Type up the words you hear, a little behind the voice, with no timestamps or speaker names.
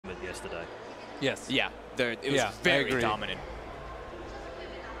yesterday. Yes. Yeah, it was very dominant.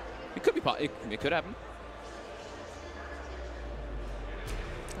 It could be. It could happen.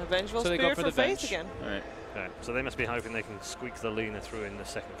 A vengeful So they spirit go for the face bench. again. All right. Okay, so they must be hoping they can squeak the Lina through in the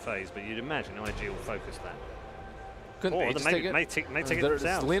second phase, but you'd imagine IG will focus that. Couldn't Or they they just may take it? take it There's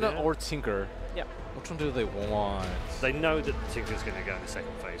themselves. Lina yeah. or Tinker. Yep. Which one do they want? They know that Tinker's going to go in the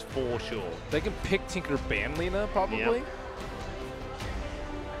second phase, for sure. They can pick Tinker, ban Lina, probably. Yep.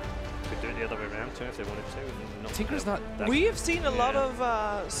 Could do it the other way around too if they wanted to. And not Tinker's not. We have seen a lot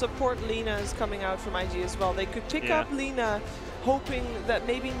of support Linas coming out from IG as well. They could pick up Lina, hoping that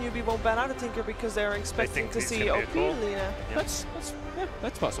maybe NewBee won't ban out a Tinker because they're expecting to see OP Lina. Yeah. That's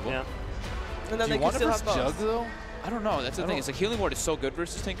possible. Yeah. And then Do they you want can it still have versus both. Jug though? I don't know. That's the thing. It's like Healing Ward is so good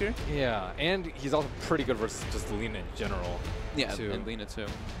versus Tinker. Yeah, and he's also pretty good versus just Lina in general. Yeah, too. and Lina too.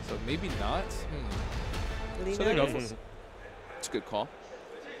 So maybe not. Lina. So they go for it. It's a good call.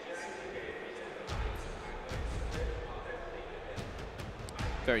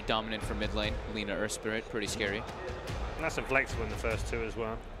 Very dominant for mid lane. Lina Earth Spirit, pretty scary. Nice and flexible in the first two as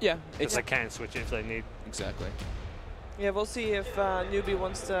well. Yeah, Because they can switch it if they need. Exactly. Yeah, we'll see if NewBee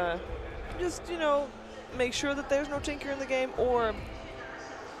wants to just, you know, make sure that there's no Tinker in the game or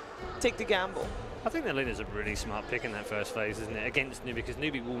take the gamble. I think that Lina's a really smart pick in that first phase, isn't it? Against NewBee, because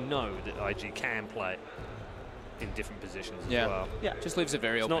NewBee will know that IG can play in different positions as well. Yeah, just leaves it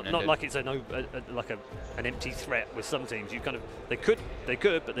very open-ended. Not like it's an empty threat with some teams. You kind of they could,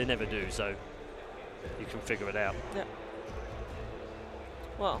 but they never do. So you can figure it out. Yeah.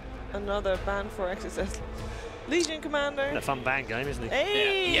 Well, another ban for XSS. Legion Commander. And a fun ban game, isn't it?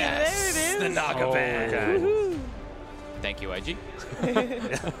 Hey, Yes, there it is. the Naga ban. Woohoo. Thank you, IG.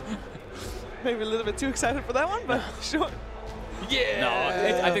 Maybe a little bit too excited for that one, but sure. Yeah.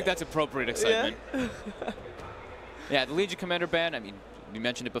 No, I think that's appropriate excitement. Yeah. Yeah, the Legion Commander ban, I mean, you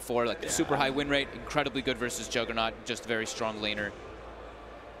mentioned it before, like super high win rate, incredibly good versus Juggernaut, just very strong laner.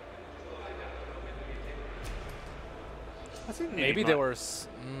 I think Maybe they were.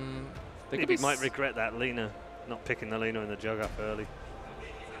 Maybe might regret that Lina, not picking the Lina and the Jug up early.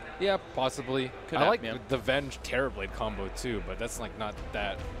 Yeah, possibly. Could I like happen, yeah. the Venge Terrorblade combo too, but that's like not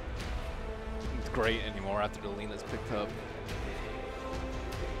that great anymore after the Lina's picked up.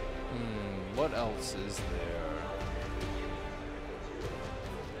 What else is there?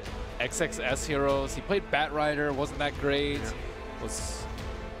 XXS heroes. He played Bat Rider, wasn't that great. Yeah. Was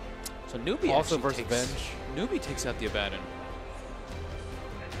So NewBee also actually versus takes, Venge. NewBee takes out the Abaddon.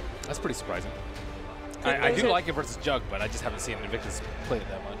 That's pretty surprising. I do like it versus Jug, but I just haven't seen Invictus play it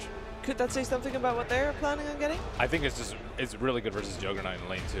that much. Could that say something about what they're planning on getting? I think it's really good versus Juggernaut in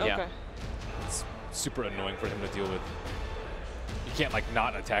lane too. Okay. Yeah. It's super annoying for him to deal with. You can't like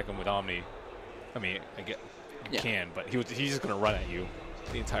not attack him with Omni. I mean, I get you can, but he's just gonna run at you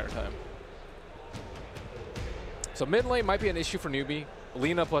the entire time. So mid lane might be an issue for NewBee.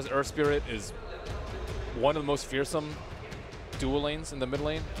 Lina plus Earth Spirit is one of the most fearsome dual lanes in the mid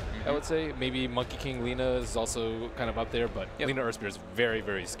lane, I would say. Maybe Monkey King Lina is also kind of up there, but Lina Earth Spirit is very,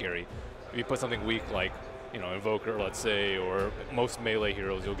 very scary. If you put something weak like, you know, Invoker, let's say, or most melee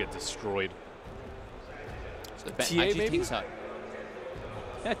heroes, you'll get destroyed. So the TA IG maybe? takes out.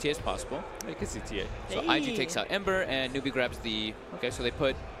 Yeah, TA is possible. I can see TA. So IG takes out Ember, and NewBee grabs the... Okay, so they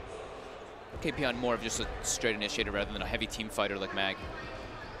put KP on more of just a straight initiator rather than a heavy team fighter like Mag.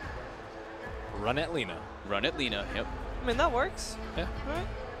 Run at Lina. Run at Lina, yep. I mean, that works. Yeah. All right.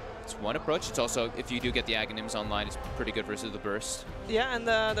 It's one approach. It's also, if you do get the Aghanims online, it's pretty good versus the burst. Yeah, and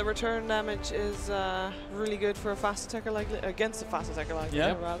the return damage is really good for a fast attacker like against a fast attacker like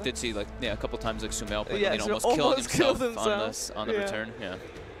Lina, rather. Did see like a couple times like Sumail played, Yeah, you know, so almost killed himself himself. on the return. Yeah.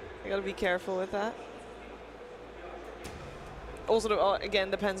 You gotta be careful with that. Also,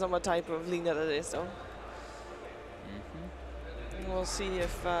 again, depends on what type of Lina that is, though. And we'll see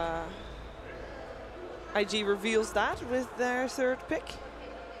if IG reveals that with their third pick.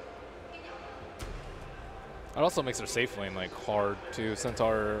 It also makes their safe lane like hard too.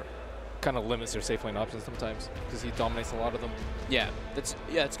 Centaur kind of limits their safe lane options sometimes because he dominates a lot of them. Yeah, that's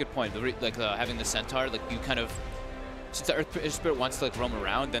a good point. Having the Centaur, like you kind of, since the Earth Spirit wants to like roam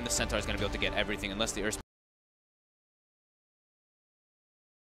around, then the Centaur is going to be able to get everything unless the Earth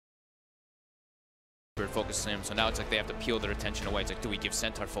Spirit focuses him. So now it's like they have to peel their attention away. It's like, do we give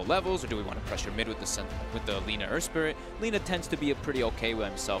Centaur full levels or do we want to pressure mid with the Lina Earth Spirit? Lina tends to be pretty okay with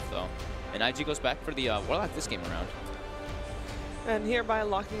himself though. And IG goes back for the Warlock this game around. And hereby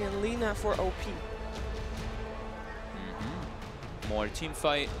locking in Lina for OP. More team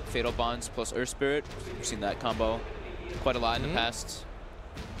fight, Fatal Bonds plus Earth Spirit. We've seen that combo quite a lot in the past.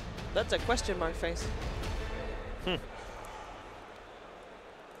 That's a question mark face.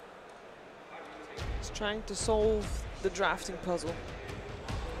 Just trying to solve the drafting puzzle.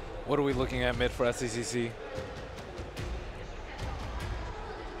 What are we looking at mid for SCCC?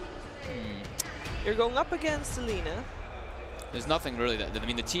 You're going up against Alina. There's nothing really that, I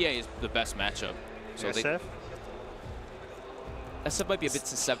mean, the TA is the best matchup. So SF? SF might be a bit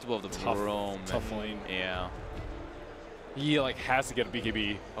susceptible of the tough lane. Yeah. He like has to get a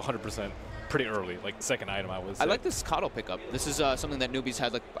BKB 100% pretty early, like second item I would say. I like this Coddle pickup. This is something that NewBee's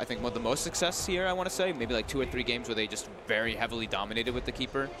had, like, I think, one of the most success here, I want to say. Maybe like 2 or 3 games where they just very heavily dominated with the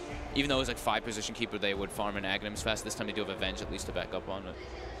keeper. Even though it was like 5-position keeper, they would farm an Aghanims fast. This time they do have Avenge at least to back up on it.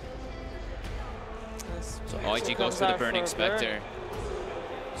 So IG goes for the Burning Spectre.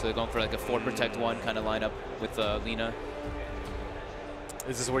 So they're going for like a 4 protect 1 kind of lineup with Lina.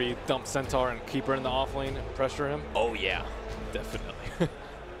 Is this where you dump Centaur and Keeper in the off lane and pressure him? Oh yeah, definitely.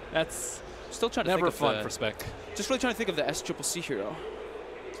 That's still trying to never think of fun for Spec. Just really trying to think of the SCCC hero.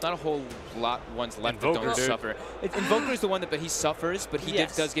 It's not a whole lot ones left Invoker, that don't suffer. Invoker is the one that he suffers, but he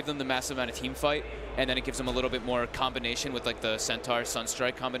does give them the massive amount of team fight, and then it gives them a little bit more combination with like the Centaur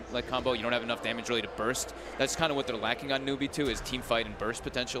Sunstrike combo. You don't have enough damage really to burst. That's kind of what they're lacking on NewBee too, is team fight and burst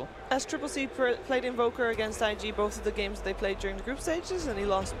potential. SCCC played Invoker against IG both of the games they played during the group stages, and he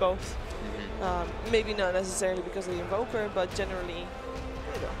lost both. Maybe not necessarily because of the Invoker, but generally,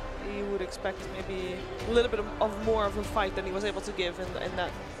 you know, you would expect maybe a little bit of more of a fight than he was able to give in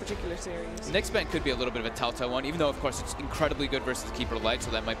that particular series. Next ban could be a little bit of a telltale one, even though of course it's incredibly good versus the Keeper Light,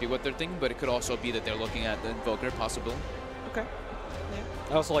 so that might be what they're thinking, but it could also be that they're looking at the Invoker possibly. Okay. Yeah.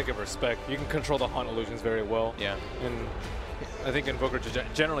 I also like it for Spec. You can control the Haunt illusions very well. Yeah. And I think Invoker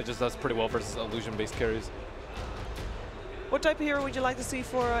generally just does pretty well versus illusion-based carries. What type of hero would you like to see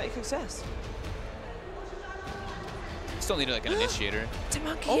for XXS? Still need like an initiator. It's a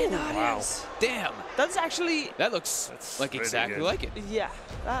monkey in audience. Wow. Damn. That's actually... That looks like really exactly good. like it. Yeah,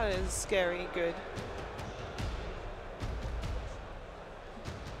 that is scary good.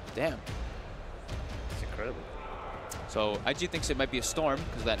 Damn. It's incredible. So IG thinks it might be a Storm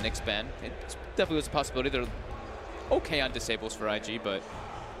because of that Nyx ban. It definitely was a possibility. They're okay on disables for IG, but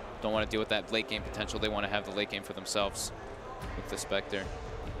don't want to deal with that late game potential. They want to have the late game for themselves with the Spectre.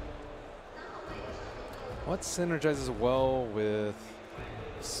 What synergizes well with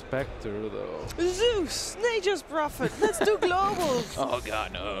Spectre, though? Zeus, Nature's Prophet, let's do globals. Oh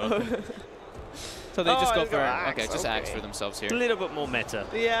god, no. So they just go for Axe, just Axe for themselves here. A little bit more meta.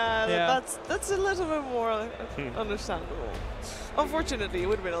 Yeah. That's a little bit more understandable. Unfortunately, it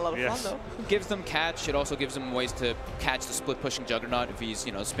would have been a lot of fun though. Gives them catch. It also gives them ways to catch the split pushing Juggernaut. If he's,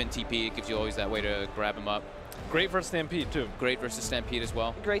 you know, spin TP, it gives you always that way to grab him up. Great versus Stampede too. Great versus Stampede as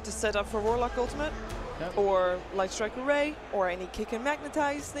well. Great to set up for Warlock Ultimate. Or Light Strike Array, or any kick and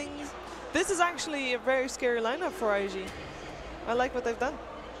magnetize things. This is actually a very scary lineup for IG. I like what they've done.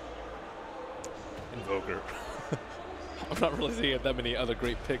 Invoker. I'm not really seeing that many other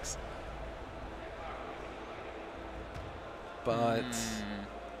great picks. But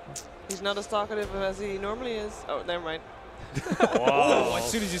he's not as talkative as he normally is. Oh, never mind. Oh, as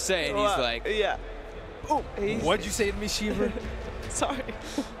soon as you say it, he's like, yeah. Oh, what'd you say to me, Sheever? Sorry.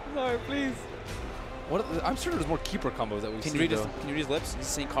 Sorry, please. What I'm sure there's more Keeper combos that we've seen. Can you read his lips? Is he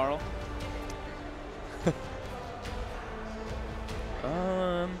saying Carl?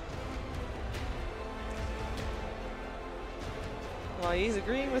 Well, he's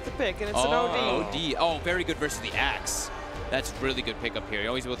agreeing with the pick, and it's an OD. OD. Oh, very good versus the Axe. That's really good pickup here. You're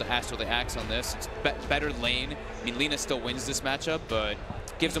always able to Astral the Axe on this. It's better lane. I mean, Lina still wins this matchup, but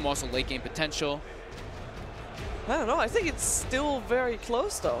gives him also late game potential. I don't know. I think it's still very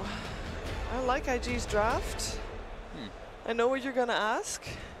close, though. I like IG's draft. I know what you're going to ask.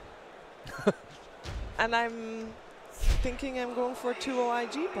 And I'm thinking I'm going for a 2-0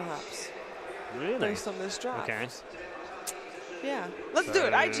 IG, perhaps. Really? Based on this draft. Okay. Yeah. Let's do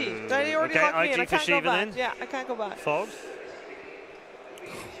it. IG. They already locked me in. I can't go back. Yeah, I can't go back. Fog?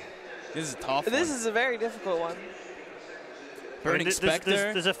 This is a tough one. This is a very difficult one. Burning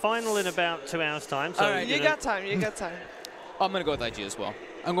Spectre. There's a final in about 2 hours' time. So you got time. You got time. I'm going to go with IG as well.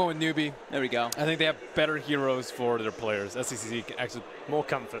 I'm going with NewBee. There we go. I think they have better heroes for their players. SCCC can actually more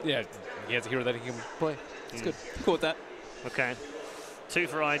comfort. Yeah, he has a hero that he can play. It's good. Cool with that. Okay. 2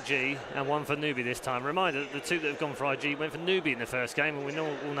 for IG and 1 for NewBee this time. Reminder that the 2 that have gone for IG went for NewBee in the first game, and we all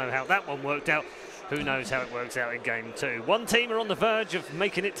know how that one worked out. Who knows how it works out in game 2. One team are on the verge of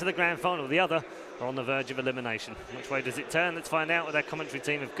making it to the grand final. The other are on the verge of elimination. Which way does it turn? Let's find out with our commentary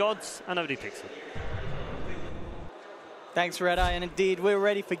team of gods and OD Pixel. Thanks, Red Eye, and indeed, we're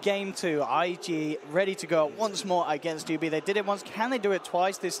ready for game 2. IG ready to go once more against NewBee. They did it once. Can they do it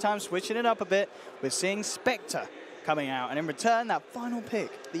twice? This time, switching it up a bit. We're seeing Spectre coming out. And in return, that final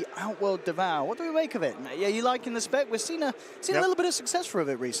pick, the Outworld Devour. What do we make of it? Yeah, you liking the spec? We've seen a little bit of success from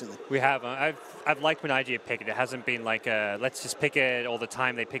it recently. We have. I've liked when IG have picked it. It hasn't been like, let's just pick it all the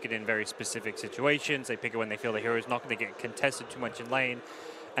time. They pick it in very specific situations. They pick it when they feel the hero is not going to get contested too much in lane,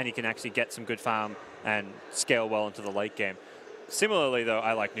 and he can actually get some good farm and scale well into the late game. Similarly, though,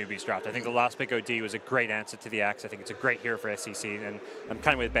 I like NewBee's draft. I think the last pick OD was a great answer to the Axe. I think it's a great hero for SEC, and I'm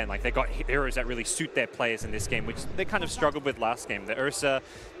kind of with Ben. Like, they got heroes that really suit their players in this game, which they kind of struggled with last game. The Ursa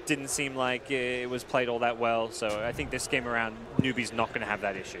didn't seem like it was played all that well, so I think this game around, NewBee's not going to have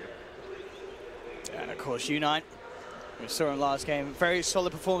that issue. And of course, U9. We saw him last game. Very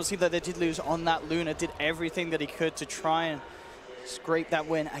solid performance, even though they did lose on that Luna. Did everything that he could to try and scrape that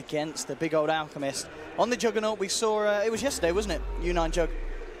win against the big old Alchemist. On the Juggernaut, we saw, it was yesterday, wasn't it? U9 Jug.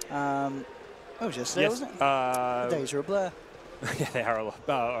 It was yesterday, Yes, wasn't it? The days are a blur. Yeah, they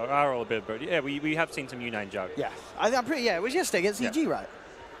are a bit, but yeah, we have seen some U9 Jug. Yeah, I'm pretty, yeah, it was yesterday against EG, right?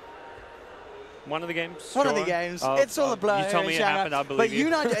 One of the games? One of sure. the games. It's all a blur. You told me it happened, I believe you.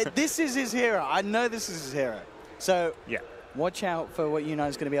 But U9, this is his hero. I know this is his hero. So yeah, watch out for what U9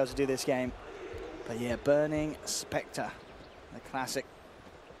 is going to be able to do this game. But yeah, Burning Spectre, the classic.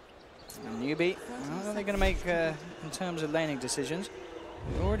 And NewBee, what are they going to make in terms of laning decisions?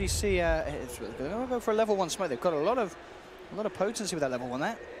 We already see they're going to go for a level 1 smoke. They've got a lot of potency with that level 1.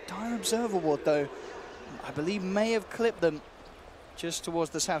 That Dire Observer Ward, though, I believe may have clipped them just towards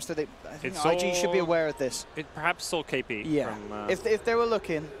the south. So I think IG should be aware of this. It perhaps saw KP. Yeah. From, if they were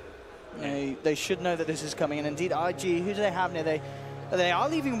looking, they should know that this is coming. And indeed, IG, who do they have near? They are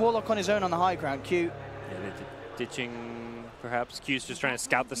leaving Warlock on his own on the high ground. Q. Yeah, they're ditching. Perhaps Q's just trying to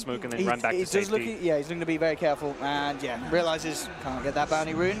scout the smoke and then run back to safety. He's looking to be very careful, and yeah, realizes can't get that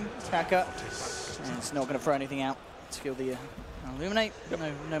bounty rune. Attacker, and it's not going to throw anything out. Skill the illuminate.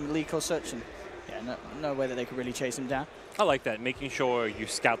 No leak or such, and yeah, no way that they could really chase him down. I like that, making sure you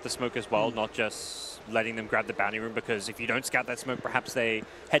scout the smoke as well, not just letting them grab the bounty rune, because if you don't scout that smoke, perhaps they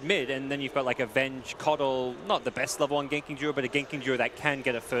head mid, and then you've got like a Venge, Coddle, not the best level 1 ganking duo, but a ganking duo that can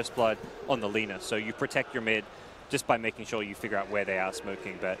get a first blood on the Lina. So you protect your mid just by making sure you figure out where they are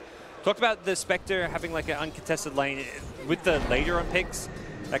smoking. But talked about the Spectre having like an uncontested lane. With the later on picks,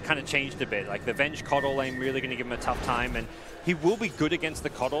 that kind of changed a bit. Like the Venge Coddle lane really going to give him a tough time, and he will be good against the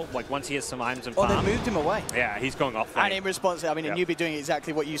Coddle, like once he has some items and farm. Oh, they moved him away. Yeah, he's going off lane. And in response, I mean, NewBee doing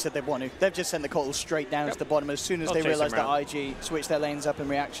exactly what you said they want to. They've just sent the Coddle straight down to the bottom as soon as they realize that IG switched their lanes up in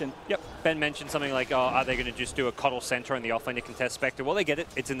reaction. Yep. Ben mentioned something like, oh, are they going to just do a Coddle center in the offlane to contest Spectre? Well, they get it.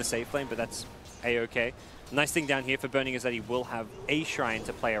 It's in the safe lane, but that's A-okay. Nice thing down here for Burning is that he will have a shrine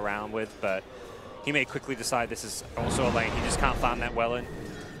to play around with, but he may quickly decide this is also a lane he just can't farm that well in.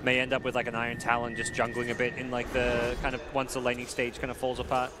 May end up with like an Iron Talon just jungling a bit in like the kind of once the laning stage kind of falls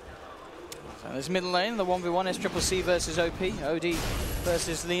apart. So this middle lane, the 1v1 is CCC versus OP, OD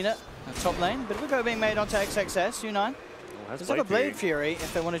versus Lina. Top lane, bit of a go being made onto XXS, U9. There's like a Blade Fury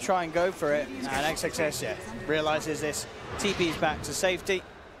if they want to try and go for it. And XXS, yeah, realizes this, TP's back to safety.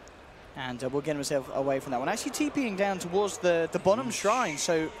 And we'll get himself away from that one. Actually TPing down towards the bottom shrine,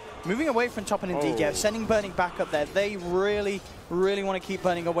 so moving away from top and indeed, yeah, sending Burning back up there. They really want to keep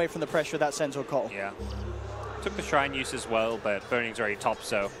Burning away from the pressure of that Centaur Coddle. Yeah. Took the shrine use as well, but Burning's already top,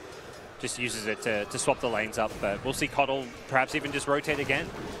 so just uses it to swap the lanes up. But we'll see Coddle perhaps even just rotate again.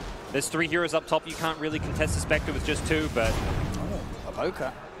 There's 3 heroes up top. You can't really contest the Spectre with just 2, but... Oh,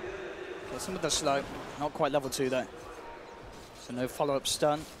 Avoka. Gets him with the slow. Not quite level 2, though. So no follow-up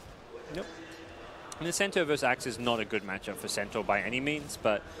stun. Yep. And the Centaur versus Axe is not a good matchup for Centaur by any means,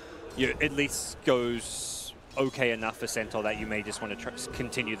 but you at least goes okay enough for Centaur that you may just want to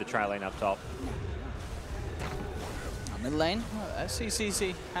continue the tri lane up top. Mid lane,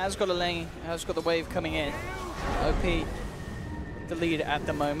 SCCC has got a lane, has got the wave coming in. OP the lead at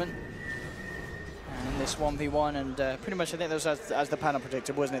the moment. And in this 1v1, and pretty much I think that was as the panel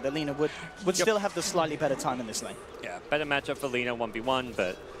predicted, wasn't it? That Lina would still have the slightly better time in this lane. Yeah, better matchup for Lina 1v1,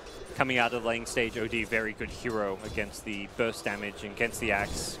 but coming out of the lane stage, OD very good hero against the burst damage and against the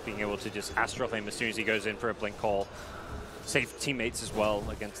Axe, being able to just astral him as soon as he goes in for a blink call. Save teammates as well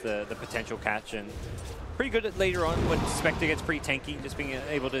against the potential catch, and pretty good at later on when Spectre gets pretty tanky, just being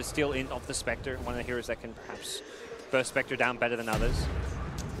able to steal in off the Spectre, one of the heroes that can perhaps burst Spectre down better than others.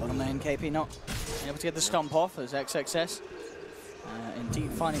 Bottom lane, KP not able to get the stomp off as XXS.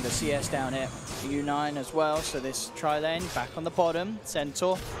 Indeed finding the CS down here. U9 as well, so this tri-lane back on the bottom.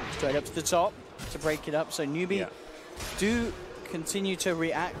 Centaur straight up to the top to break it up. So NewBee do continue to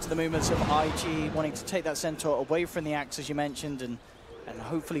react to the movements of IG, wanting to take that Centaur away from the Axe, as you mentioned, and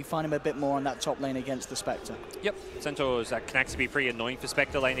hopefully find him a bit more on that top lane against the Spectre. Yep, Centaurs can actually be pretty annoying for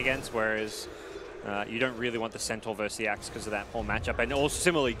Spectre lane against, whereas You don't really want the Centaur versus the Axe because of that whole matchup. And also,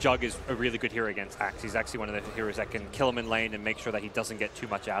 similarly, Jug is a really good hero against Axe. He's actually one of the heroes that can kill him in lane and make sure that he doesn't get too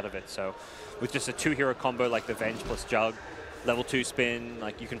much out of it. So with just a 2-hero combo like the Venge plus Jug, level 2 spin,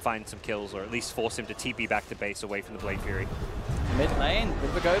 like you can find some kills or at least force him to TP back to base away from the Blade Fury. Mid lane, bit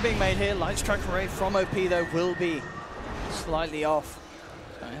of a go being made here. Light Strike Array from OP though will be slightly off.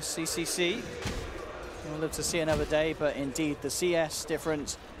 CCC, we'll live to see another day, but indeed the CS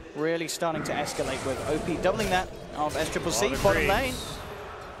difference really starting to escalate with OP doubling that of SCCC, bottom lane.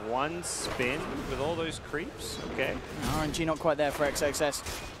 One spin with all those creeps, okay. RNG not quite there for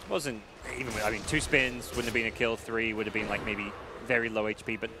XXS. Wasn't even, I mean, 2 spins wouldn't have been a kill, 3 would have been like maybe very low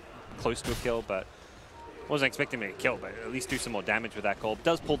HP, but close to a kill, but wasn't expecting him to kill, but at least do some more damage with that call.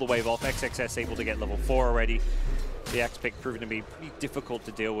 Does pull the wave off, XXS able to get level 4 already. The Axe pick proven to be pretty difficult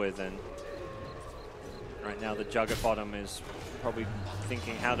to deal with, and right now the Jug at bottom is probably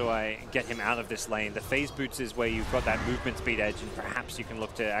thinking, how do I get him out of this lane? The phase boots is where you've got that movement speed edge, and perhaps you can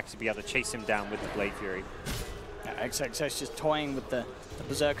look to actually be able to chase him down with the Blade Fury. XXS just toying with the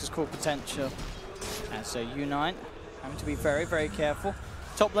Berserker's core potential as U9 having to be very, very careful.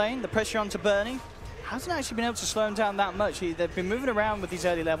 Top lane, the pressure onto Bernie. Hasn't actually been able to slow him down that much. They've been moving around with these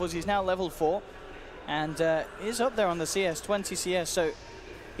early levels. He's now level 4 and is up there on the CS, 20 CS. So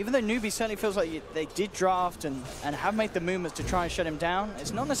even though NewBee certainly feels like they did draft and have made the movements to try and shut him down,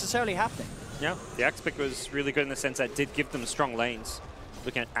 it's not necessarily happening. Yeah, the Axe pick was really good in the sense that it did give them strong lanes.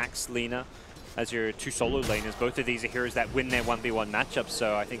 Looking at Axe, Lina as your 2 solo laners, both of these are heroes that win their 1v1 matchups,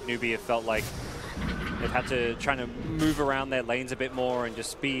 so I think NewBee have felt like they've had to try to move around their lanes a bit more and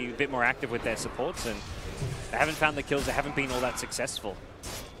just be a bit more active with their supports, and they haven't found the kills, they haven't been all that successful.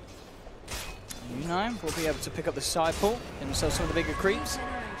 U9 will be able to pick up the side pull, get themselves some of the bigger creeps.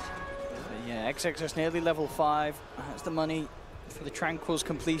 But yeah, XXS nearly level 5. That's the money for the Tranquil's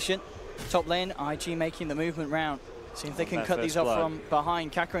completion. Top lane, IG making the movement round. See if they can cut these off from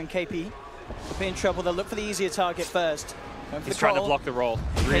behind. Kaka and KP will be in trouble. They'll look for the easier target first. He's trying to block the roll.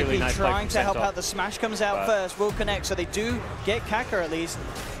 Really KP nice trying to help out. The smash comes out first. Will connect, so they do get Kaka at least.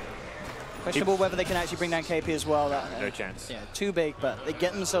 Questionable whether they can actually bring down KP as well. No chance. Yeah, too big, but they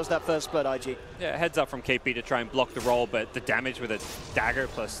get themselves that first blood, IG. Yeah, heads up from KP to try and block the roll, but the damage with a dagger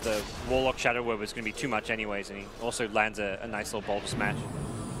plus the Warlock Shadow Web was going to be too much anyways, and he also lands a nice little boulder smash.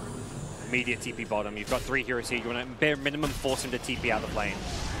 Immediate TP bottom. You've got 3 heroes here. You want to bare minimum force him to TP out of lane.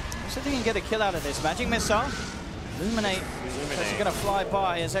 So they can get a kill out of this. Magic Missile. Illuminate. That's going to fly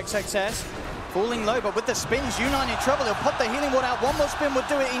by as XXS. Falling low, but with the spins, U9 in trouble. He'll pop the healing ward out. One more spin would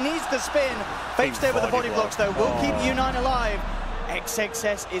do it. He needs the spin. Fakes there with the body blocks, though. Will keep U9 alive.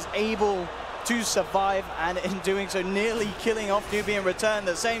 XXS is able to survive, and in doing so, nearly killing off NewBee in return. At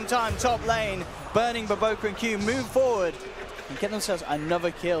the same time, top lane, Burning, Baboka, and Q move forward and get themselves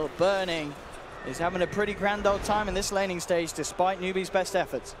another kill. Burning is having a pretty grand old time in this laning stage, despite NewBee's best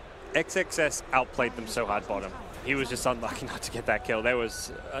efforts. XXS outplayed them so hard bottom. He was just unlucky not to get that kill. There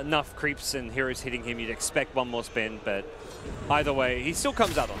was enough creeps and heroes hitting him. You'd expect one more spin, but either way, he still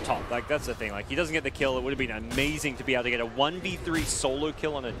comes out on top. Like, that's the thing. Like, he doesn't get the kill. It would have been amazing to be able to get a 1v3 solo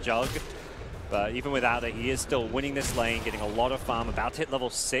kill on a Jug. But even without it, he is still winning this lane, getting a lot of farm, about to hit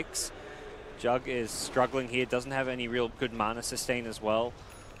level 6. Jug is struggling here, doesn't have any real good mana sustain as well.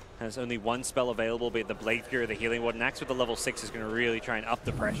 Has only 1 spell available, be it the Blade Fury or the Healing Ward. And Axe with the level 6 is going to really try and up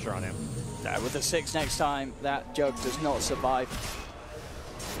the pressure on him. With the 6 next time, that Jug does not survive.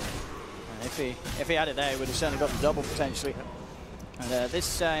 And if he had it there, he would have certainly got the double potentially. And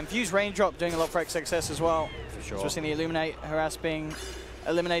this infused raindrop doing a lot for XXS as well. For sure. Especially the Illuminate harass being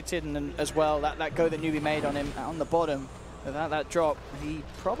eliminated, and then as well that go that NewBee made on him on the bottom. Without that drop, he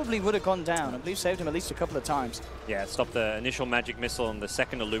probably would have gone down. I believe saved him at least a couple of times. Yeah, stopped the initial magic missile and the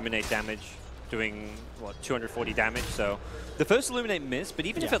second Illuminate damage, doing, what, 240 damage. So the first Illuminate missed, but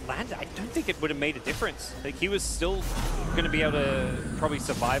even if it landed, I don't think it would have made a difference. Like, he was still going to be able to probably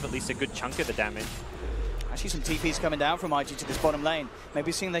survive at least a good chunk of the damage. Actually, some TPs coming down from IG to this bottom lane.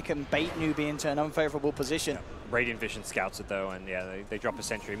 Maybe seeing they can bait NewBee into an unfavorable position. Yeah. Radiant Vision scouts it, though, and yeah, they drop a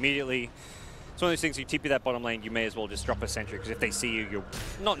sentry immediately. It's one of those things, you TP that bottom lane, you may as well just drop a sentry, because if they see you, you're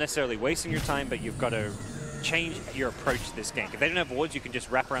not necessarily wasting your time, but you've got to change your approach to this gank. If they don't have wards, you can just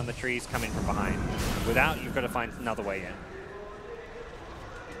wrap around the trees, come in from behind. Without, you've got to find another way in.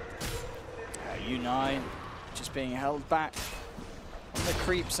 U9 just being held back on the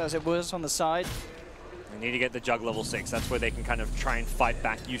creeps as it was on the side. They need to get the Jug level 6. That's where they can kind of try and fight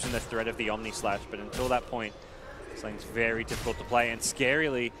back using the threat of the Omni Slash, but until that point, this lane's very difficult to play, and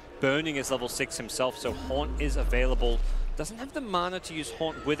scarily, Burning is level 6 himself, so Haunt is available. Doesn't have the mana to use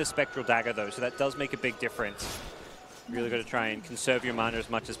Haunt with a Spectral Dagger, though, so that does make a big difference. Really got to try and conserve your mana as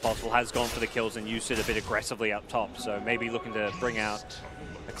much as possible. Has gone for the kills and used it a bit aggressively up top. So maybe looking to bring out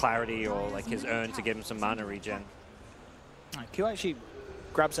a Clarity or like his Urn to give him some mana regen. Q actually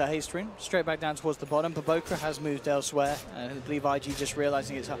grabs a haste rune straight back down towards the bottom. Baboka has moved elsewhere. I believe IG just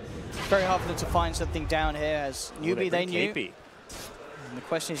realizing it's very hard for them to find something down here as NewBee, they knew. And the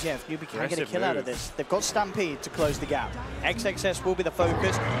question is, yeah, if NewBee can get a kill out of this. They've got Stampede to close the gap. XXS will be the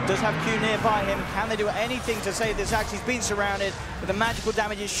focus. Does have Q nearby him. Can they do anything to save this axe? He's been surrounded with the magical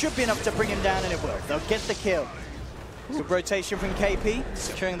damage. It should be enough to bring him down, and it will. They'll get the kill. Good rotation from KP,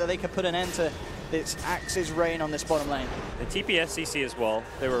 securing that they can put an end to this Axe's reign on this bottom lane. The TPS CC as well.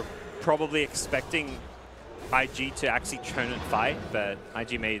 They were probably expecting IG to actually turn and fight, but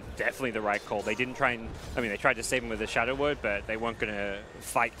IG made definitely the right call. They didn't try and, I mean, they tried to save him with a Shadow Word, but they weren't going to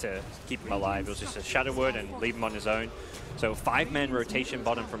fight to keep him alive. It was just a Shadow Word and leave him on his own. So 5-man rotation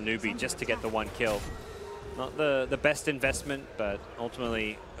bottom from NewBee just to get the one kill. Not the best investment, but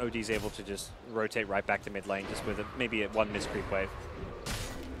ultimately OD's able to just rotate right back to mid lane just with maybe one miscreep wave.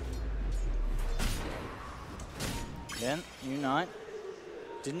 Again, Unite.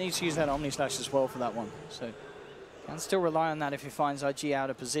 Didn't need to use that Omni Slash as well for that one, so can still rely on that if he finds IG out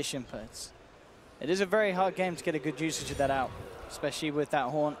of position, but it is a very hard game to get a good usage of that out, especially with that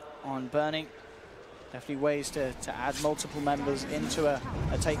Haunt on Burning. Definitely ways to add multiple members into a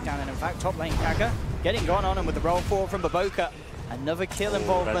takedown, and in fact, top lane Kaka getting gone on, and with the roll forward from Baboka, another kill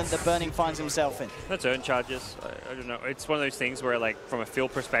involvement that Burning finds himself in. That's Urn charges. I don't know. It's one of those things where, like, from a feel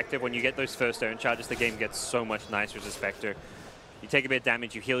perspective, when you get those first Urn charges, the game gets so much nicer as a Spectre. You take a bit of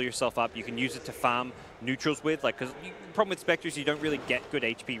damage, you heal yourself up, you can use it to farm neutrals with, like, because the problem with Spectres, you don't really get good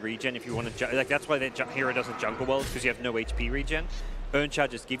HP regen if you want to, like, that's why the hero doesn't jungle well, because you have no HP regen. Urn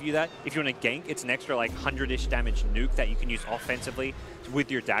charges give you that. If you want to gank, it's an extra, like, 100-ish damage nuke that you can use offensively with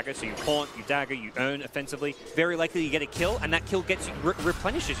your dagger. So you Haunt, you dagger, you Urn offensively. Very likely you get a kill, and that kill gets you,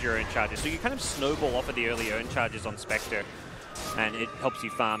 replenishes your Urn charges. So you kind of snowball off of the early Urn charges on Spectre, and it helps you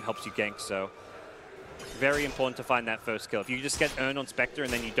farm, helps you gank, so very important to find that first kill. If you just get Urn on Spectre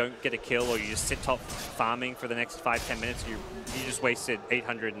and then you don't get a kill, or you just sit top farming for the next 5-10 minutes, you just wasted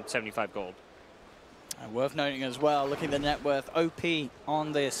 875 gold. And worth noting as well, looking at the net worth, OP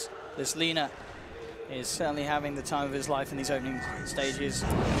on this Lina is certainly having the time of his life in these opening stages.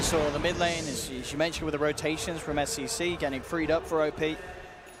 We saw the mid lane, as you mentioned, with the rotations from SCC, getting freed up for OP,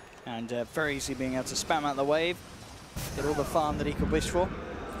 and very easy being able to spam out the wave, get all the farm that he could wish for.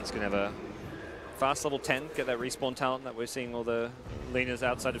 He's going to have a fast level 10, get that respawn talent that we're seeing all the laners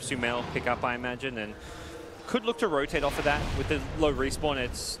outside of Sumail pick up, I imagine, and could look to rotate off of that. With the low respawn,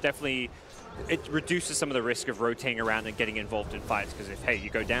 it's definitely, it reduces some of the risk of rotating around and getting involved in fights, because if, hey, you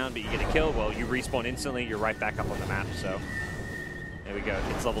go down but you get a kill, well, you respawn instantly, you're right back up on the map. So there we go,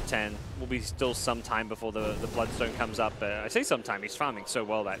 it's level 10. Will be still some time before the Bloodstone comes up. I say sometime, he's farming so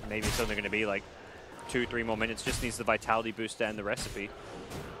well that maybe it's only going to be like 2-3 more minutes. Just needs the Vitality booster and the recipe.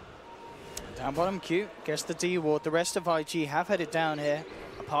 Down bottom Q, gets the D ward. The rest of IG have headed down here,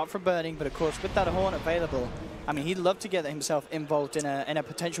 apart from Burning, but of course with that Horn available, I mean, he'd love to get himself involved in a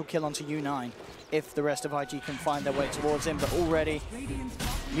potential kill onto U9 if the rest of IG can find their way towards him, but already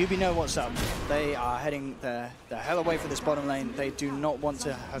NewBee know what's up. They are heading the hell away for this bottom lane. They do not want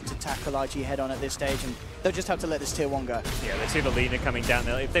to have to tackle IG head on at this stage, and they'll just have to let this tier 1 go. Yeah, they see the Lina coming down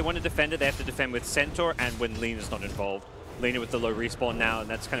there. If they want to defend it, they have to defend with Centaur and when Lina's not involved. Lina with the low respawn now, and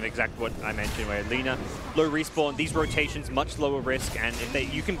that's kind of exactly what I mentioned, where Lina, low respawn, these rotations, much lower risk, and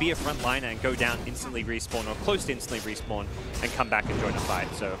if you can be a front liner and go down, instantly respawn, or close to instantly respawn, and come back and join a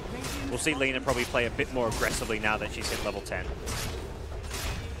fight. So we'll see Lina probably play a bit more aggressively now that she's hit level 10.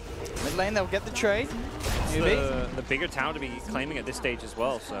 Mid lane, they'll get the trade. The bigger tower to be claiming at this stage as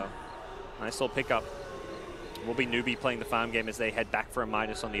well, so nice little pickup. Will be NewBee playing the farm game as they head back for a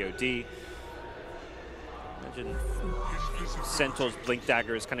Midas on the OD. Imagine Centaur's Blink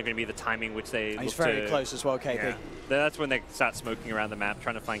Dagger is kind of going to be the timing which they He's very close as well, KP. Yeah, that's when they start smoking around the map,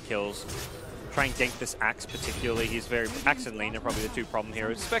 trying to find kills. Try and gank this Axe particularly. He's very, Axe and Lina are probably the two problem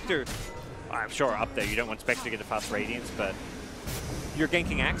heroes. Spectre, I'm sure up there. You don't want Spectre to get a fast Radiance, but you're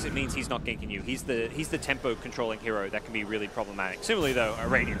ganking Axe, it means he's not ganking you. He's the tempo controlling hero that can be really problematic. Similarly though, a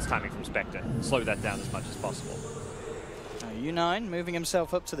Radiance timing from Spectre. Slow that down as much as possible. U9 moving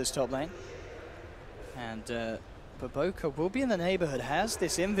himself up to this top lane. And Baboka will be in the neighborhood, has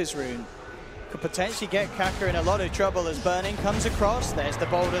this Invis rune. Could potentially get Kaka in a lot of trouble as Burning comes across. There's the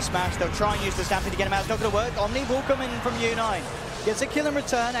boulder smash. They'll try and use the Stampede to get him out. It's not going to work. Omni will come in from U9. Gets a kill in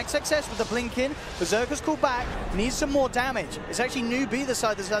return. XXS with the blink in. Berserker's called back. Needs some more damage. It's actually NewBee the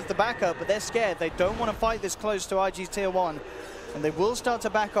side that has the backup, but they're scared. They don't want to fight this close to IG's tier 1. And they will start to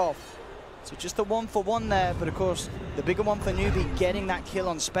back off. So just the 1-for-1 there, but of course, the bigger one for NewBee, getting that kill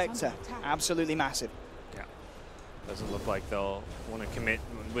on Spectre. Absolutely massive. Yeah. Doesn't look like they'll want to commit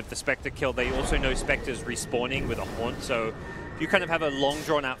with the Spectre kill. They also know Spectre's respawning with a Haunt, so if you kind of have a long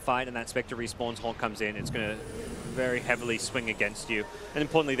drawn-out fight and that Spectre respawns, Haunt comes in, it's going to very heavily swing against you. And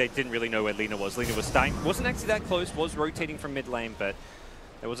importantly, they didn't really know where Lina was. Lina was dying, wasn't actually that close, was rotating from mid lane, but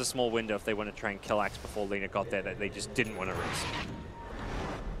there was a small window if they want to try and kill Axe before Lina got there that they just didn't want to risk.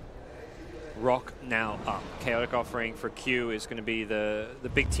 Rock now up. Chaotic Offering for Q is going to be the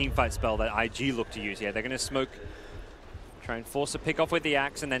big team fight spell that IG look to use here. They're going to smoke, try and force a pick off with the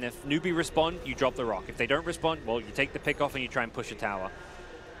Axe, and then if NewBee respond, you drop the Rock. If they don't respond, well, you take the pick off and you try and push a tower.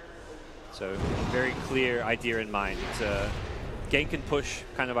 So very clear idea in mind. It's a gank and push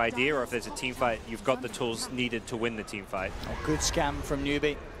kind of idea, or if there's a team fight, you've got the tools needed to win the team fight. A good scam from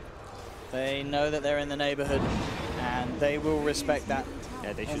NewBee. They know that they're in the neighborhood, and they will respect that.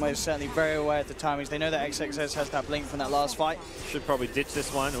 Yeah, they should. Almost certainly very aware of the timings. They know that XXS has that blink from that last fight. Should probably ditch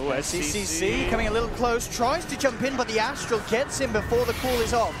this one. Oh, SCCC coming a little close, tries to jump in, but the Astral gets him before the call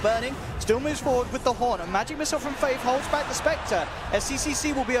is off. Burning still moves forward with the Haunt. A magic missile from Faith holds back the Spectre.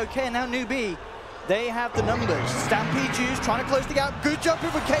 SCCC will be okay, and now NewBee, they have the numbers. Stampede Jews trying to close the gap. Good jump in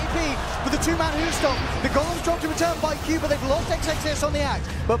from KP with the two-man Hoostop. The Golem's dropped to return by Q, but they've lost XXS on the Axe.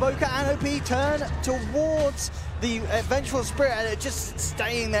 Baboka and OP turn towards the Vengeful Spirit, and they're just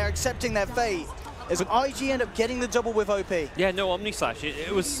staying there, accepting their fate. As IG end up getting the double with OP. Yeah, no Omni Slash.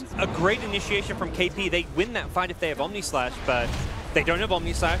 It was a great initiation from KP. They win that fight if they have Omni Slash, but they don't have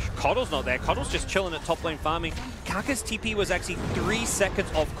Omni Slash. Coddle's not there. Coddle's just chilling at top lane farming. Kaka's TP was actually 3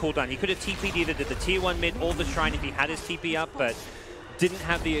 seconds off cooldown. He could have TP'd either to the tier 1 mid or the shrine if he had his TP up, but didn't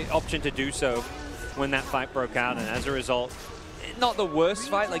have the option to do so when that fight broke out, and as a result, not the worst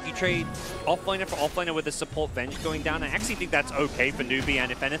fight. Like, you trade offlaner for offlaner with the support Venge going down. I actually think that's okay for NewBee, and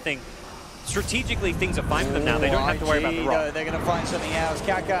if anything, strategically things are fine for them now. They don't have to worry about the Rock. They're going to find something else.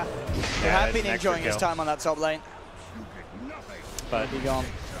 Kaka, who have been enjoying his time on that top lane. But be gone.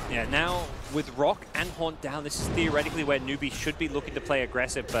 Yeah, now with Rock and Haunt down, this is theoretically where NewBee should be looking to play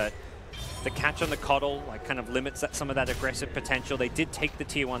aggressive, but the catch on the Coddle like kind of limits some of that aggressive potential. They did take the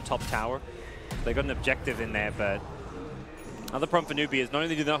tier 1 top tower. They got an objective in there, but another problem for NewBee is not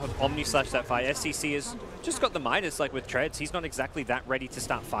only do they not have Omni Slash that fight, SCC has just got the Midas like with Treads. He's not exactly that ready to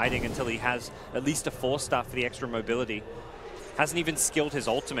start fighting until he has at least a 4-star for the extra mobility. Hasn't even skilled his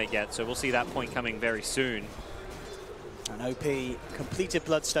ultimate yet, so we'll see that point coming very soon. And OP completed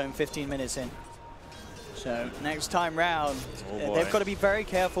Bloodstone 15 minutes in. So next time round, they've got to be very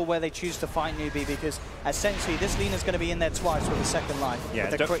careful where they choose to fight NewBee, because essentially this Lina's going to be in there twice with a second life. Yeah,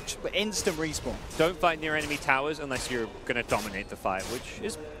 with a quick instant respawn. Don't fight near enemy towers unless you're going to dominate the fight, which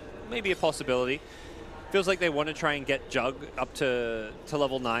is maybe a possibility. Feels like they want to try and get Jug up to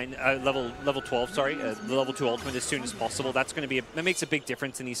level 9, level 12, sorry, the level 2 ultimate as soon as possible. That's going to be that makes a big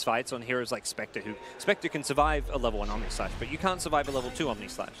difference in these fights on heroes like Spectre, Spectre can survive a level 1 Omni Slash, but you can't survive a level 2 Omni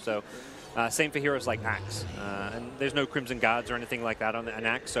Slash. So same for heroes like Axe, and there's no Crimson Guards or anything like that on an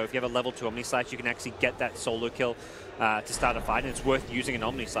Axe. So if you have a level 2 Omni Slash, you can actually get that solo kill to start a fight, and it's worth using an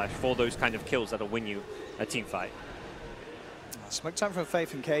Omni Slash for those kind of kills that'll win you a team fight. Smoke time from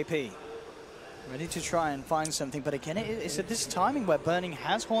Faith and KP. Ready to try and find something, but again, it's at this timing where Burning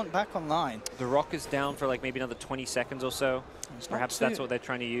has Haunt back online. The Rock is down for like maybe another 20 seconds or so. Perhaps that's what they're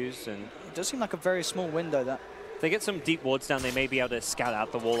trying to use. And it does seem like a very small window. That if they get some deep wards down, they may be able to scout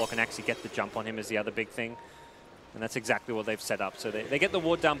out the Warlock and actually get the jump on him is the other big thing. And that's exactly what they've set up. So they get the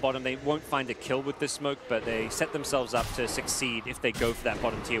ward down bottom. They won't find a kill with this smoke, but they set themselves up to succeed if they go for that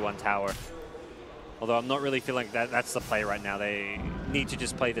bottom tier 1 tower. Although I'm not really feeling that's the play right now. They need to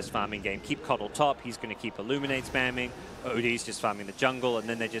just play this farming game. Keep Coddle top. He's going to keep Illuminate spamming. OD's just farming the jungle. And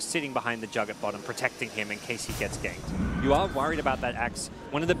then they're just sitting behind the Jug at bottom, protecting him in case he gets ganked. You are worried about that Axe.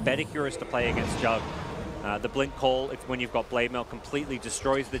 One of the better heroes to play against Jug. The Blink Call, when you've got Blade Mail, completely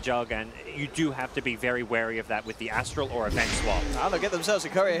destroys the Jug. And you do have to be very wary of that with the Astral or Event Swap. Oh, they'll get themselves a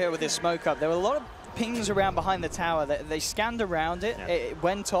courier here with this smoke up. There were a lot of pings around behind the tower. They scanned around it. Yeah. It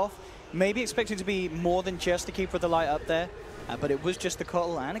went off. Maybe expecting to be more than just the Keeper of the Light up there, but it was just the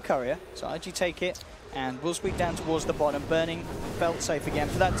Coddle and a Courier. So IG take it, and will sweep down towards the bottom. Burning felt safe again.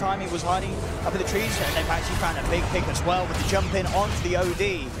 For that time, he was hiding up in the trees, and they've actually found a big pick as well with the jump in onto the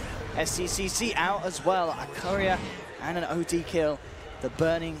OD. SCCC out as well, a Courier and an OD kill. The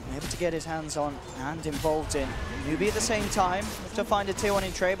Burning able to get his hands on and involved in. NewBee at the same time, to find a tier 1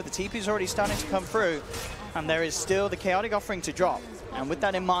 in trade, but the TP is already starting to come through, and there is still the Chaotic Offering to drop. And with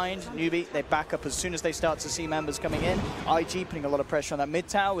that in mind, NewBee, they back up as soon as they start to see members coming in. IG putting a lot of pressure on that mid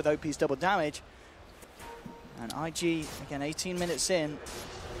tower with OP's double damage. And IG, again, 18 minutes in,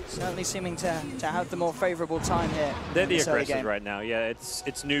 certainly seeming to have the more favorable time here. They're the aggressors right now. Yeah, it's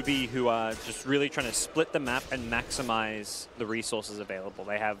NewBee who are just really trying to split the map and maximize the resources available.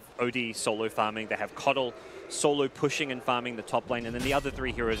 They have OD solo farming, they have Coddle solo pushing and farming the top lane, and then the other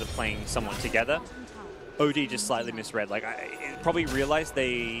three heroes are playing somewhat together. OD just slightly misread. Like, I probably realized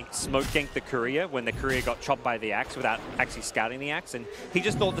they smoke ganked the courier when the courier got chopped by the axe without actually scouting the axe, and he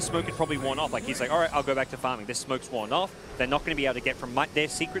just thought the smoke had probably worn off. Like, he's like, all right, I'll go back to farming. This smoke's worn off. They're not going to be able to get from their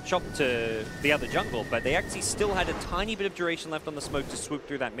secret shop to the other jungle, but they actually still had a tiny bit of duration left on the smoke to swoop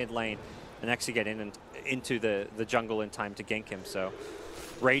through that mid lane and actually get in and into the jungle in time to gank him. So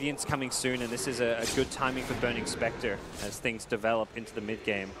Radiant's coming soon, and this is a good timing for Burning Spectre as things develop into the mid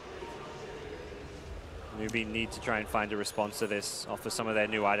game. NewBee need to try and find a response to this, offer some of their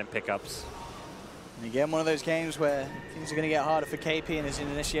new item pickups. And again, one of those games where things are going to get harder for KP and his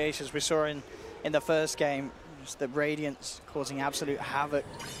initiations. We saw in the first game, just the Radiance causing absolute havoc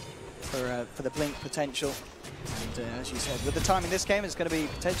for the Blink potential. And as you said, with the time in this game, it's going to be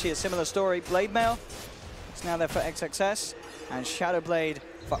potentially a similar story. Blade Mail is now there for XXS, and Shadow Blade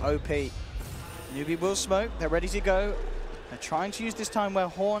for OP. NewBee will smoke, they're ready to go. They're trying to use this time where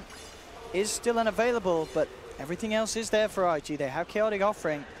Haunt is still unavailable, but everything else is there for IG. They have Chaotic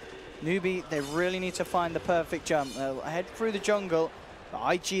offering. NewBee, they really need to find the perfect jump. They'll head through the jungle, but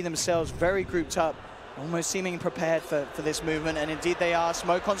IG themselves very grouped up, almost seeming prepared for this movement, and indeed they are.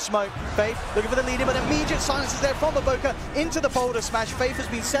 Smoke on smoke. Faith looking for the leader, but immediate silence is there from Evoker into the boulder smash. Faith has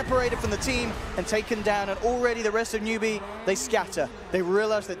been separated from the team and taken down, and already the rest of NewBee, they scatter. They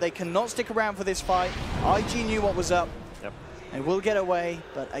realize that they cannot stick around for this fight. IG knew what was up. They will get away,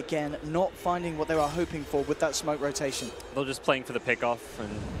 but again, not finding what they were hoping for with that smoke rotation. They're just playing for the pickoff and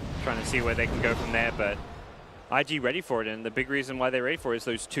trying to see where they can go from there, but IG ready for it, and the big reason why they're ready for it is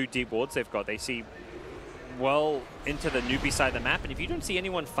those two deep wards they've got. They see well into the NewBee side of the map, and if you don't see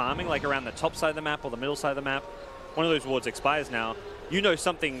anyone farming like around the top side of the map or the middle side of the map, one of those wards expires now, you know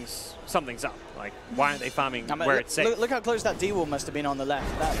something's up. Like, why aren't they farming where it's safe? Look how close that D wall must have been on the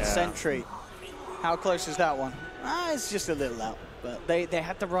left. That sentry. How close is that one? It's just a little out, but they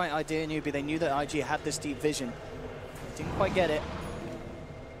had the right idea, NewBee. They knew that IG had this deep vision. They didn't quite get it.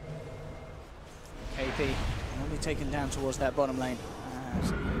 KP will be taken down towards that bottom lane.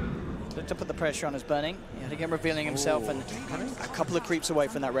 Looked to put the pressure on as Burning. Yet again revealing himself and a couple of creeps away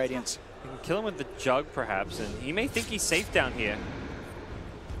from that Radiance. You can kill him with the jug perhaps, and he may think he's safe down here.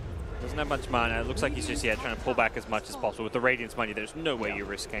 Doesn't have much mana. It looks like he's just, trying to pull back as much as possible. With the Radiance money, there's no way you're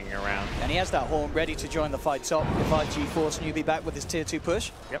risking around. And he has that Horn ready to join the fight top if IG force NewBee back with his tier 2 push.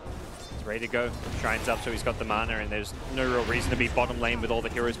 Yep. He's ready to go. Shrine's up, so he's got the mana, and there's no real reason to be bottom lane with all the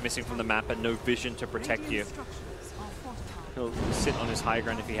heroes missing from the map and no vision to protect you. He'll sit on his high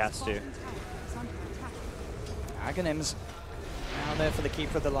ground if he has to. Aghanims now there for the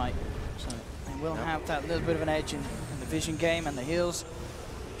Keeper of the Light. So they will have that little bit of an edge in the vision game and the heals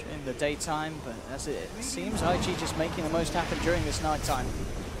in the daytime, but as it seems, IG just making the most happen during this night time.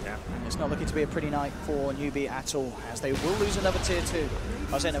 Yeah. And it's not looking to be a pretty night for NewBee at all, as they will lose another tier 2.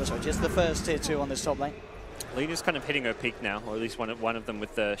 I was saying, no, sorry, just the first tier 2 on this top lane. Lena's kind of hitting her peak now, or at least one of them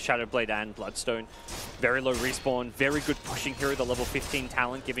with the Shadow Blade and Bloodstone. Very low respawn, very good pushing hero, the level 15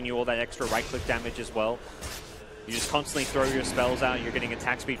 talent, giving you all that extra right-click damage as well. You just constantly throw your spells out, you're getting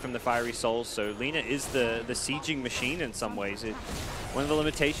attack speed from the Fiery Souls, so Lena is the sieging machine in some ways. One of the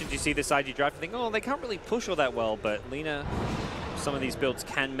limitations you see this IG draft, you think, oh, they can't really push all that well, but Lena, some of these builds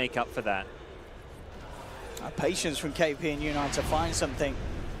can make up for that. Patience from KP and U9 to find something.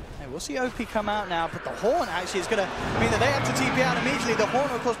 We'll see OP come out now, but the Horn actually is going to mean that they have to TP out immediately. The Horn,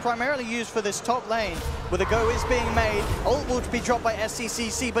 of course, primarily used for this top lane, where the go is being made. Ult will be dropped by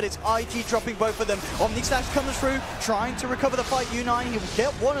SCCC, but it's IG dropping both of them. Omni Slash comes through, trying to recover the fight. U9, he will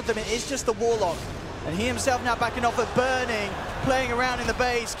get one of them. It is just the Warlock. And he himself now backing off at Burning, playing around in the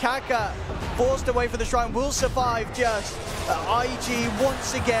base. Kaka, forced away from the Shrine, will survive just. IG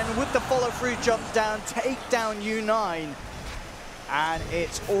once again with the follow-through jump down, take down U9. And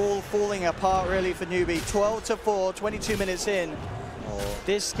it's all falling apart really for NewBee. 12-4, 22 minutes in.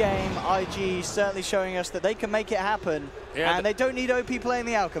 This game, IG certainly showing us that they can make it happen, and they don't need OP playing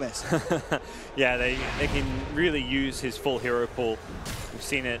the Alchemist. Yeah, they can really use his full hero pool. We've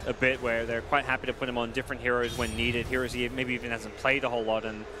seen it a bit where they're quite happy to put him on different heroes when needed, heroes he maybe even hasn't played a whole lot,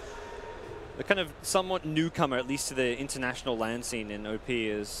 and the kind of somewhat newcomer, at least to the international land scene in OP,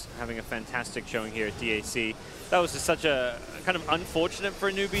 is having a fantastic showing here at DAC. That was just such a kind of unfortunate for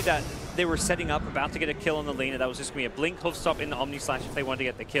a NewBee that they were setting up, about to get a kill on the Lena. That was just going to be a blink hoof stop in the Omni Slash if they wanted to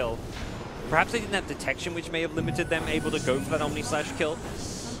get the kill. Perhaps they didn't have detection, which may have limited them able to go for that Omni Slash kill.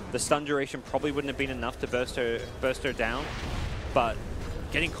 The stun duration probably wouldn't have been enough to burst her down, but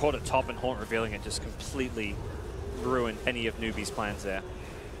getting caught at top and Haunt revealing it just completely ruined any of NewBee's plans there.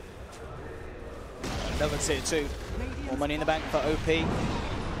 Another tier 2. More money in the bank for OP.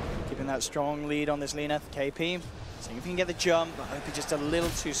 Keeping that strong lead on this Lina. KP, seeing if he can get the jump, but OP just a little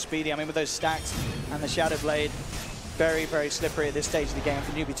too speedy. I mean, with those stacks and the Shadow Blade, very, very slippery at this stage of the game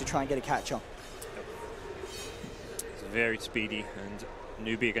for NewBee to try and get a catch on. It's very speedy, and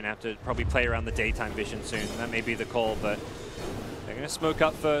NewBee are going to have to probably play around the daytime vision soon. That may be the call, but they're going to smoke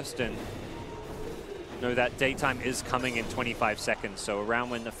up first and know that daytime is coming in 25 seconds. So around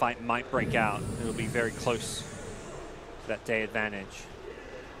when the fight might break out, it'll be very close to that day advantage.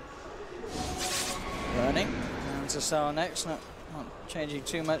 Burning. And to Sal next, not changing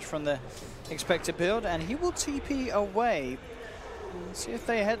too much from the expected build, and he will TP away. Let's see if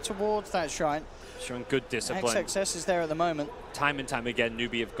they head towards that shrine. Showing good discipline. XXS is there at the moment. Time and time again,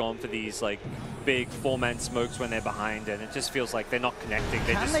 NewBee have gone for these like big 4-man smokes when they're behind, and it just feels like they're not connecting.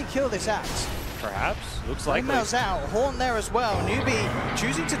 Can they kill this Axe? Perhaps. Looks like Windmill's out. Haunt there as well. NewBee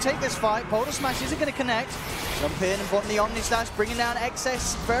choosing to take this fight. Boulder Smash isn't going to connect. Jump in and bottom the Omni Slash, bringing down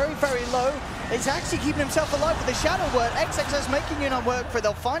XS very, very low. It's actually keeping himself alive with the Shadow Word. XXS making Yunnan work for it.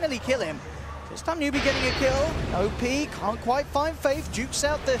 They'll finally kill him. This time NewBee getting a kill. OP can't quite find Faith. Jukes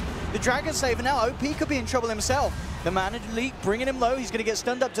out the Dragon Slaver now. OP could be in trouble himself. The Mana Leak bringing him low. He's going to get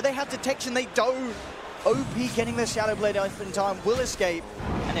stunned up. Do they have detection? They don't. OP getting the Shadow Blade off in time will escape,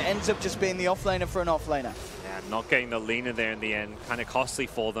 and it ends up just being the offlaner for an offlaner. Yeah, not getting the Lina there in the end, kind of costly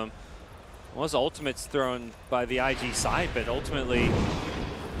for them. Was ultimates thrown by the IG side, but ultimately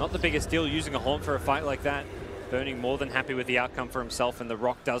not the biggest deal using a Haunt for a fight like that. Burning more than happy with the outcome for himself, and the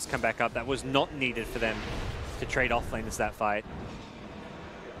Rock does come back up. That was not needed for them to trade offlaners that fight.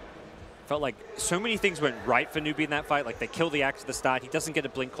 Felt like so many things went right for NewBee in that fight. Like they kill the Axe at the start. He doesn't get a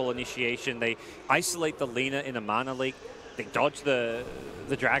Blink Call initiation. They isolate the Lina in a Mana Leak. They dodge the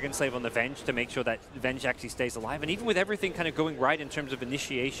Dragon Slave on the Venge to make sure that Venge actually stays alive. And even with everything kind of going right in terms of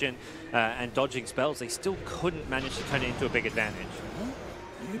initiation and dodging spells, they still couldn't manage to turn it into a big advantage.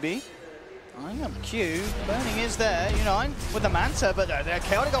 NewBee eyeing up Q. Burning is there, U9 with the Manta, but the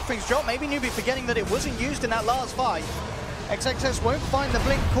Chaotic Offerings drop. Maybe NewBee forgetting that it wasn't used in that last fight. XXS won't find the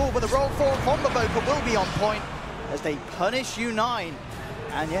Blink Call, but the roll forward from Baboka will be on point as they punish U9.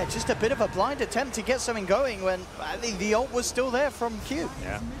 And yeah, just a bit of a blind attempt to get something going when the ult was still there from Q.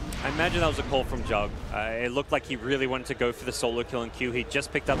 Yeah, I imagine that was a call from Jug. It looked like he really wanted to go for the solo kill in Q. He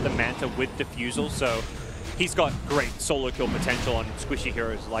just picked up the Manta with Diffusal, so he's got great solo kill potential on squishy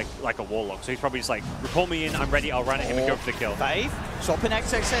heroes like a Warlock. So he's probably just like, recall me in, I'm ready, I'll run at him and go for the kill. Faith, swapping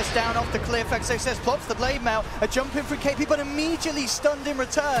XXS down off the cliff. XXS plops the Blade Mail, a jump in for KP, but immediately stunned in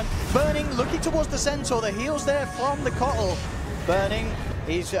return. Burning, looking towards the Centaur, the heals there from the Kotl. Burning,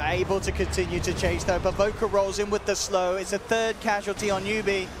 he's able to continue to chase though. Baboka rolls in with the slow. It's a third casualty on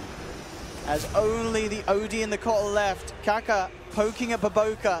NewBee, as only the OD and the Kotl left. Kaka poking at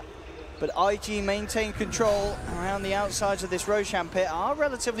Baboka, but IG maintain control around the outsides of this Roshan pit. Are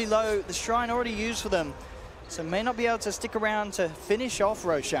relatively low. The Shrine already used for them, so may not be able to stick around to finish off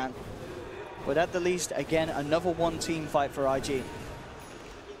Roshan. But at the least, again, another one-team fight for IG.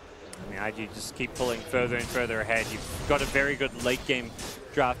 I mean, IG just keep pulling further and further ahead. You've got a very good late game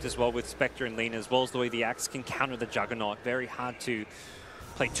draft as well with Spectre and Lina, as well as the way the Axe can counter the Juggernaut. Very hard to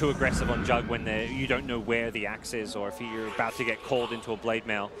play too aggressive on Jug when you don't know where the Axe is, or if you're about to get called into a Blade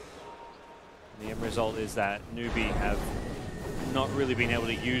Mail. The end result is that NewBee have not really been able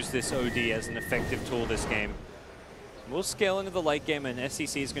to use this OD as an effective tool this game. We'll scale into the late game, and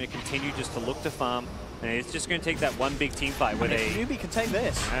SCC is going to continue just to look to farm. And it's just going to take that one big team fight where NewBee can take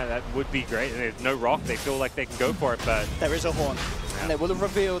this. That would be great. There's no Rock. They feel like they can go for it, but there is a Haunt. Yeah. And they will have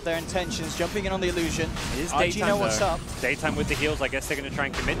revealed their intentions, jumping in on the illusion. It is IG daytime, know what's up. Daytime with the heals. I guess they're going to try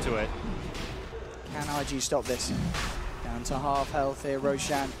and commit to it. Can IG stop this? Down to half health here,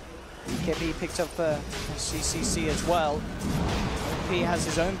 Roshan. BKB picked up CCC as well. OP has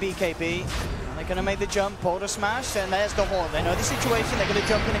his own BKB. And they're going to make the jump, Boulder Smash, and there's the Haunt. They know the situation, they're going to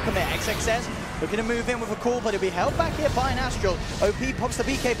jump in and commit. XXS looking to move in with a call, but he'll be held back here by an Astral. OP pops the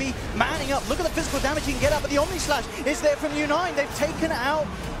BKB, manning up. Look at the physical damage he can get up, but the Omni Slash is there from U9. They've taken out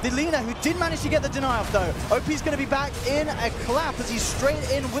the Lina, who did manage to get the deny off though. OP's going to be back in a clap as he's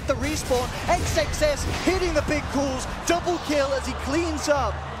straight in with the respawn. XXS hitting the big calls, double kill as he cleans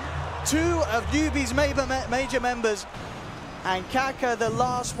up two of NewBee's major members. And Kaka, the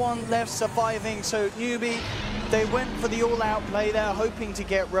last one left surviving. So NewBee, they went for the all-out play there, hoping to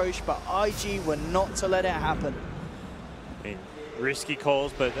get Roche, but IG were not to let it happen. I mean, risky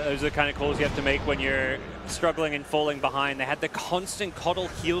calls, but those are the kind of calls you have to make when you're struggling and falling behind. They had the constant Coddle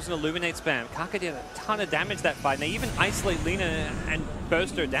heals and Illuminate spam. Kaka did a ton of damage that fight, and they even isolate Lina and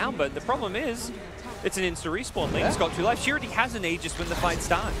burst her down, but the problem is, it's an insta respawn. Lina's got 2 lives. She already has an Aegis when the fight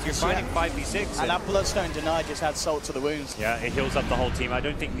starts. You're fighting 5v6. And that Bloodstone Deny just had salt to the wounds. Yeah, it heals up the whole team. I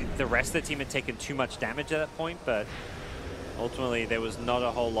don't think the rest of the team had taken too much damage at that point, but ultimately there was not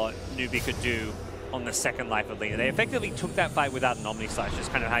a whole lot NewBee could do on the second life of Lina. They effectively took that fight without an Omni Slash,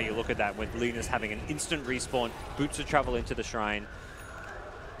 just kind of how you look at that, with Lina's having an instant respawn, boots to travel into the shrine.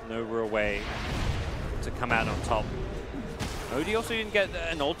 No real way to come out on top. OD also didn't get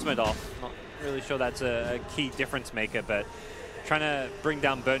an ultimate off. Not really sure that's a key difference maker, but trying to bring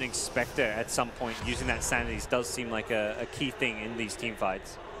down Burning Spectre at some point using that Sanities does seem like a key thing in these team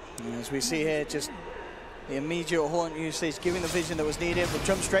fights. As we see here, just the immediate Haunt usage, giving the vision that was needed. We'll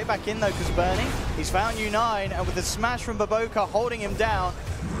jump straight back in though, because Burning, he's found U9, and with the smash from Baboka holding him down,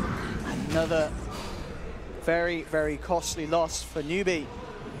 another very, very costly loss for NewBee.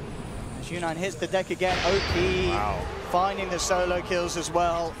 As U9 hits the deck again, OP finding the solo kills as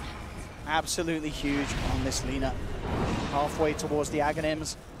well. Absolutely huge on this Lina. Halfway towards the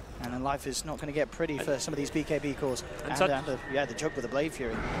Aghanims, and then life is not going to get pretty for some of these BKB cores. And the jug with the Blade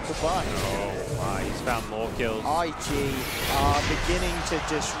Fury. Goodbye. Oh my, he's found more kills. IG are beginning to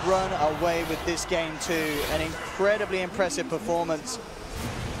just run away with this game too. An incredibly impressive performance.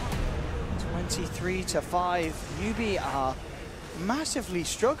 23-5. NewBee are massively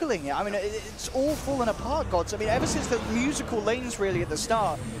struggling. I mean, it's all fallen apart, gods. I mean, ever since the musical lanes really at the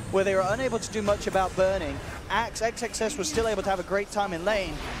start, where they were unable to do much about burning, Axe, XXS was still able to have a great time in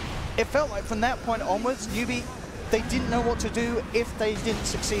lane. It felt like from that point onwards, NewBee, they didn't know what to do if they didn't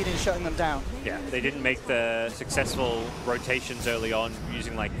succeed in shutting them down. Yeah, they didn't make the successful rotations early on,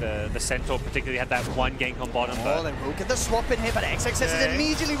 using like the Centaur particularly had that one gank on bottom. Oh, they will get the swap in here, but XXS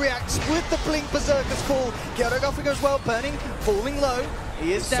immediately reacts with the Blink Berserker's call. Gyarados goes well, Burning, falling low.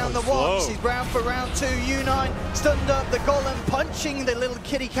 He is down the watch. He's round for round 2. U9 stunned up, the Golem punching the little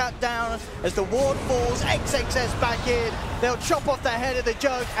kitty cat down as the ward falls. XXS back in. They'll chop off the head of the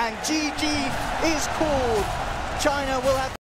jug, and GG is called. China will have